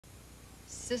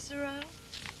Cicero?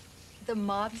 The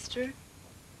mobster?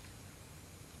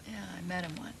 Yeah, I met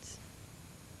him once.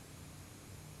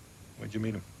 Where'd you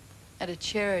meet him? At a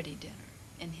charity dinner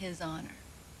in his honor.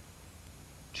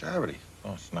 Charity?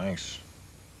 Oh, it's nice.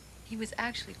 He was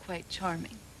actually quite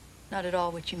charming. Not at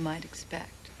all what you might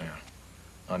expect. Yeah.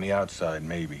 On the outside,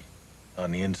 maybe.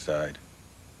 On the inside,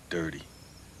 dirty.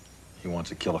 He wants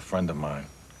to kill a friend of mine.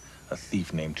 A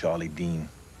thief named Charlie Dean.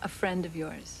 A friend of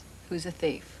yours who's a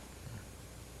thief.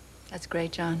 That's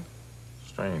great, John.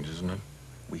 Strange, isn't it?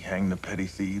 We hang the petty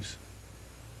thieves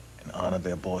and honor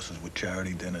their bosses with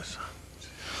charity dinners.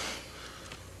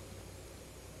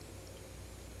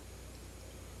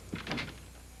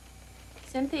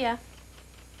 Cynthia,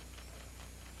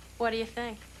 what do you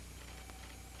think?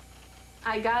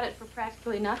 I got it for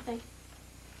practically nothing.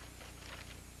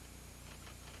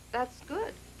 That's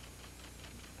good.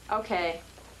 Okay.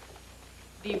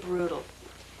 Be brutal.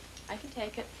 I can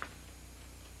take it.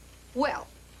 Well,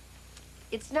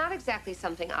 it's not exactly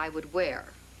something I would wear,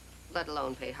 let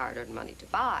alone pay hard-earned money to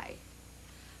buy.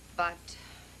 But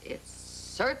it's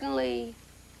certainly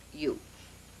you.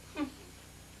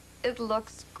 It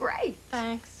looks great.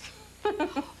 Thanks.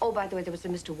 Oh, by the way, there was a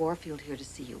Mr. Warfield here to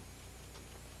see you.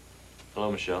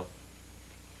 Hello, Michelle.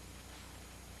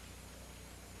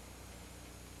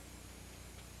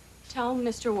 Tell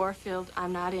Mr. Warfield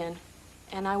I'm not in,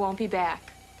 and I won't be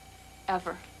back.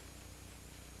 Ever.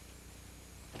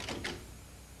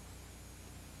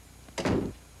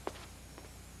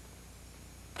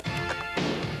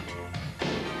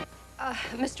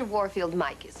 Mr. Warfield,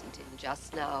 Mike isn't in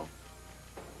just now.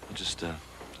 Just tell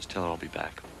her I'll be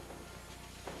back.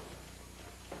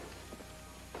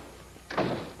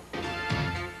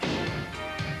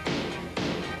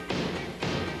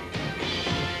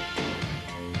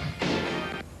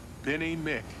 Benny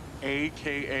Mick,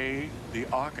 a.k.a. the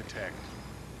Architect.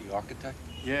 The architect?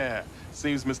 Yeah.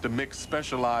 Seems Mr. Mick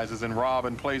specializes in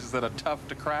robbing places that are tough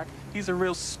to crack. He's a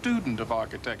real student of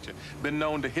architecture. Been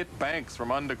known to hit banks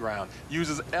from underground.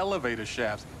 Uses elevator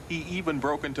shafts. He even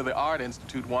broke into the Art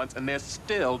Institute once, and they're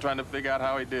still trying to figure out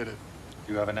how he did it.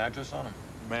 Do you have an address on him?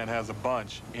 Man has a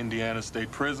bunch. Indiana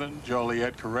State Prison,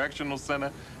 Joliet Correctional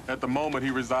Center. At the moment, he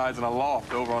resides in a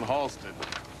loft over on Halsted.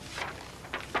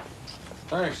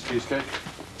 Thanks, Cheesecake.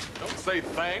 Don't say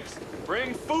thanks.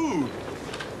 Bring food.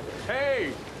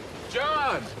 Hey,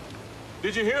 John,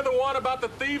 did you hear the one about the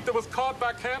thief that was caught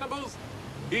by cannibals?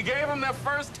 He gave them their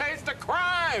first taste of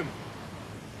crime.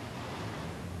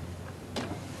 I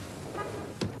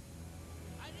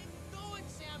didn't do it,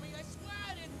 Sammy. I swear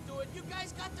I didn't do it. You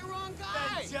guys got the wrong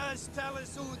guy. Then just tell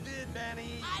us who did,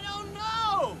 Benny. I don't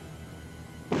know.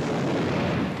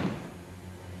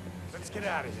 Let's get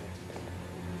out of here.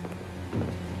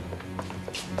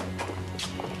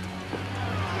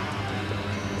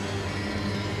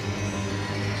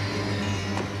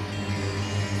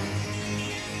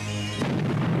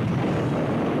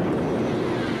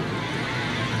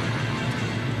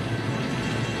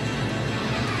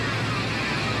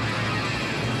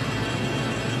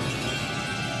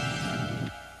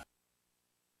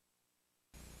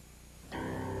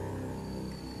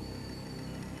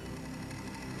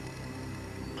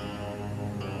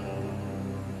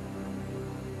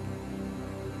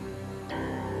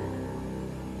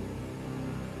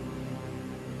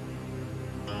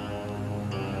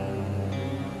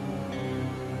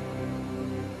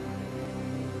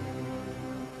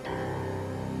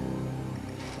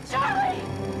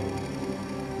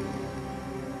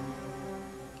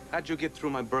 How'd you get through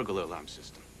my burglar alarm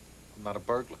system? I'm not a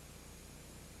burglar.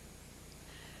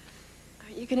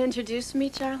 Are you gonna introduce me,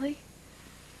 Charlie?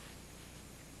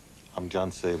 I'm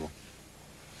John Sable.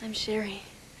 I'm Sherry.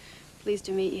 Pleased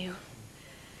to meet you.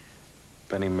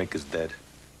 Benny Mick is dead.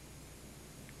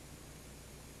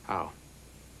 How?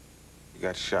 He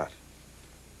got shot.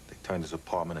 They turned his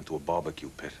apartment into a barbecue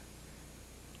pit.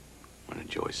 One of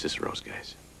Joey Cicero's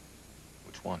guys.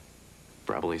 Which one?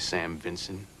 Probably Sam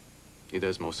Vincent. He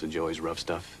does most of Joey's rough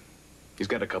stuff. He's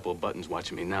got a couple of buttons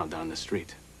watching me now down the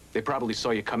street. They probably saw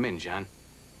you come in, John.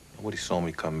 Nobody saw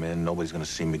me come in. Nobody's gonna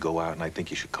see me go out, and I think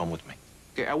you should come with me.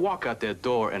 Okay, I walk out that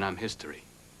door and I'm history.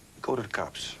 Go to the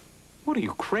cops. What are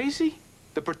you, crazy?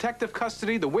 The protective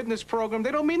custody, the witness program,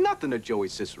 they don't mean nothing to Joey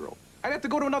Cicero. I'd have to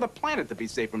go to another planet to be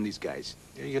safe from these guys.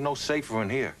 Yeah, you're no safer in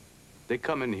here. They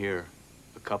come in here,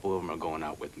 a couple of them are going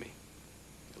out with me.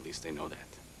 At least they know that.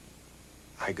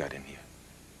 I got in here.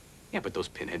 Yeah, but those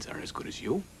pinheads aren't as good as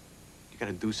you. You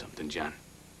gotta do something, John.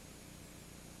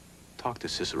 Talk to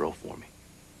Cicero for me.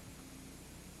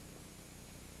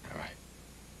 All right.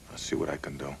 I'll see what I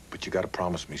can do. But you gotta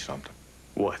promise me something.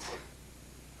 What?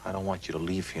 I don't want you to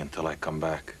leave here until I come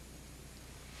back.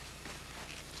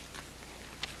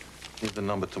 Here's the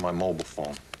number to my mobile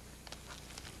phone.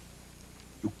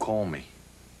 You call me.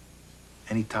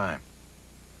 Anytime.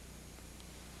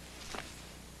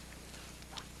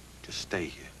 Just stay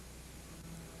here.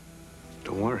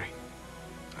 Don't worry.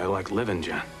 I like living,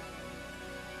 John.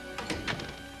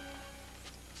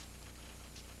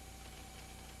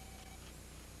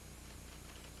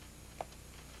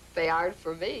 They aren't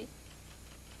for me.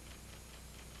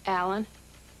 Alan?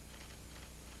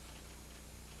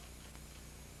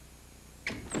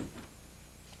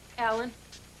 Alan?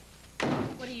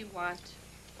 What do you want?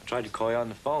 I tried to call you on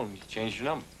the phone. You changed your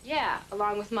number. Yeah,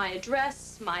 along with my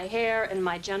address, my hair, and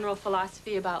my general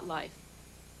philosophy about life.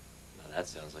 Now, that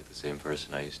sounds like the same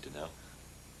person I used to know.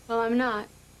 Well, I'm not.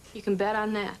 You can bet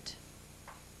on that.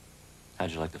 How'd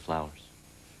you like the flowers?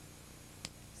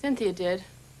 Cynthia did.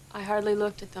 I hardly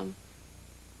looked at them.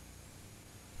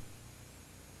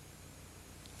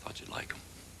 I thought you'd like them.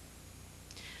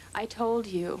 I told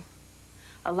you,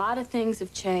 a lot of things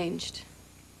have changed.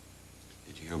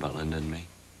 Did you hear about Linda and me?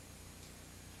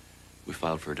 We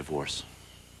filed for a divorce.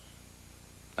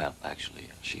 Well, actually,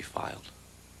 she filed.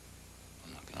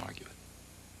 I'm not gonna argue it.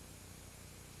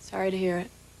 Sorry to hear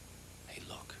it. Hey,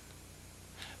 look.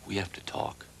 We have to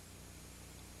talk.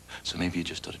 So maybe you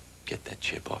just ought to get that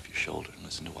chip off your shoulder and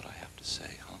listen to what I have to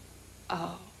say, huh?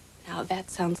 Oh, now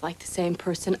that sounds like the same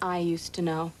person I used to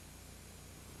know.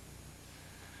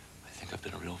 I think I've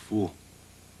been a real fool.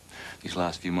 These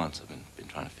last few months, I've been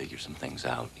trying to figure some things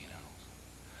out, you know.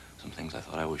 Some things I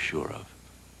thought I was sure of.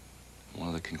 One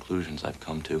of the conclusions I've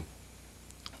come to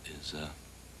is that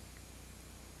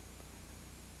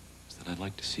I'd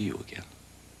like to see you again.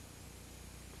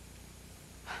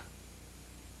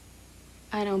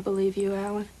 I don't believe you,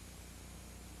 Alan.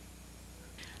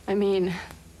 I mean,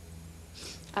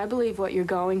 I believe what you're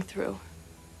going through.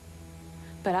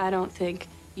 But I don't think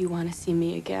you want to see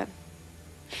me again.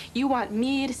 You want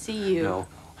me to see you. No.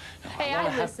 Hey,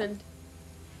 I listened.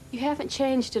 You haven't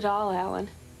changed at all, Alan.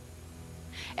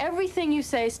 Everything you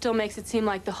say still makes it seem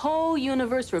like the whole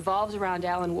universe revolves around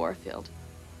Alan Warfield.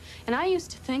 And I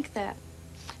used to think that,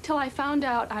 till I found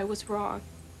out I was wrong.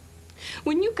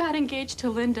 When you got engaged to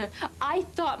Linda, I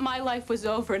thought my life was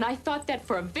over, and I thought that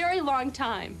for a very long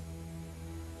time.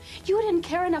 You didn't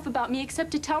care enough about me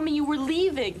except to tell me you were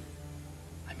leaving.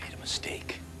 I made a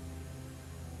mistake.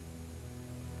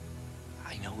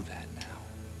 I know that now.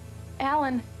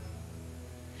 Alan,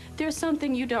 there's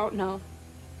something you don't know.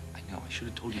 I know. I should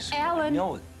have told you sooner. Alan, I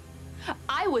know it.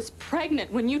 I was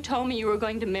pregnant when you told me you were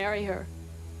going to marry her.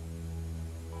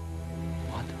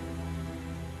 What?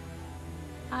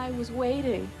 I was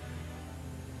waiting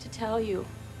to tell you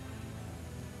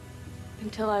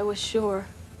until I was sure.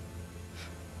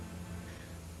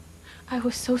 I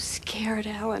was so scared,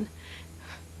 Alan.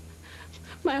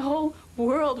 My whole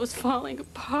world was falling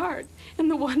apart, and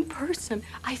the one person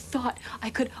I thought I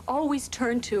could always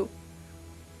turn to,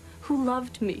 who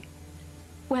loved me,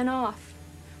 went off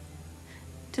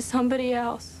to somebody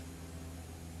else.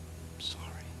 I'm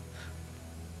sorry.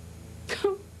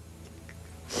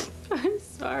 I'm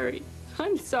sorry.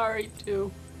 I'm sorry,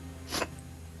 too.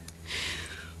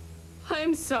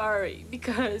 I'm sorry,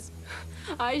 because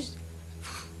I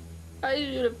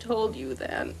should have told you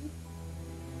then.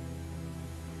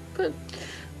 But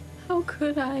how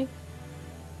could I?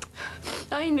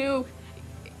 I knew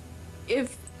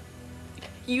if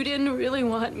you didn't really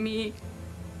want me,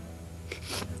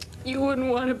 you wouldn't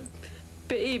want a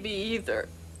baby either.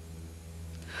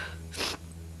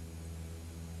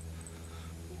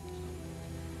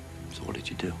 So what did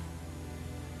you do?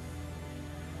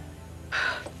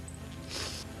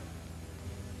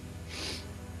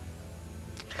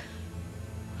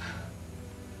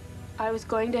 I was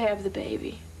going to have the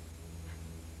baby.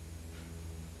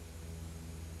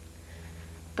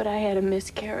 But I had a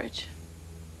miscarriage.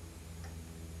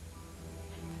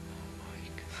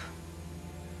 Mike.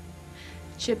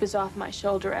 Chip is off my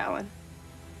shoulder, Alan.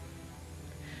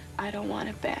 I don't want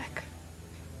it back.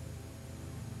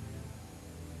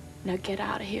 Now get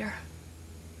out of here.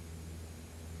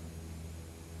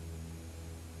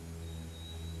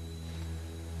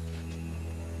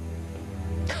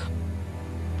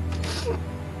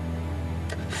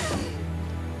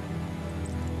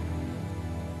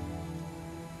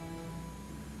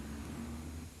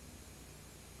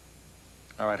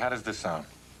 All right, how does this sound?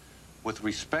 With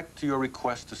respect to your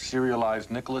request to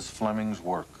serialize Nicholas Fleming's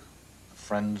work, The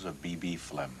Friends of B.B.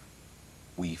 Flem,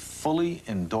 we fully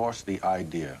endorse the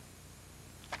idea.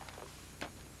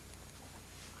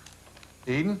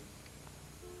 Eden?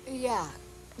 Yeah,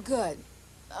 good.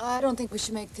 I don't think we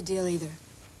should make the deal either.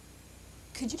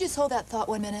 Could you just hold that thought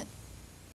 1 minute?